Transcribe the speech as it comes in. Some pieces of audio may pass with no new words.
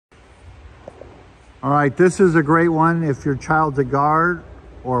All right, this is a great one. If your child's a guard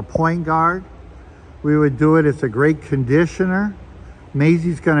or a point guard, we would do it. It's a great conditioner.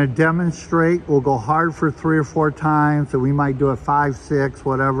 Maisie's gonna demonstrate. We'll go hard for 3 or 4 times, and we might do it 5, 6,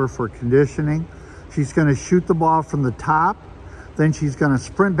 whatever for conditioning. She's gonna shoot the ball from the top. Then she's gonna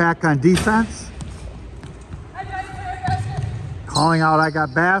sprint back on defense. Calling out, I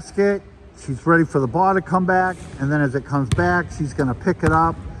got basket. She's ready for the ball to come back. And then as it comes back, she's gonna pick it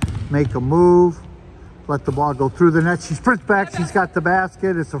up, make a move, let the ball go through the net. She sprints back, she's got the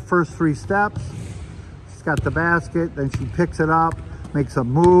basket. It's the first 3 steps. She's got the basket, then she picks it up, makes a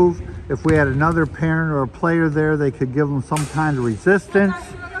move. If we had another parent or a player there, they could give them some kind of resistance.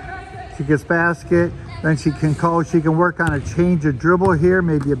 She gets basket, then she can call, she can work on a change of dribble here,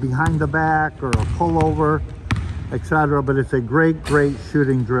 maybe a behind the back or a pullover, etc. But it's a great, great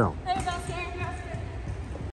shooting drill.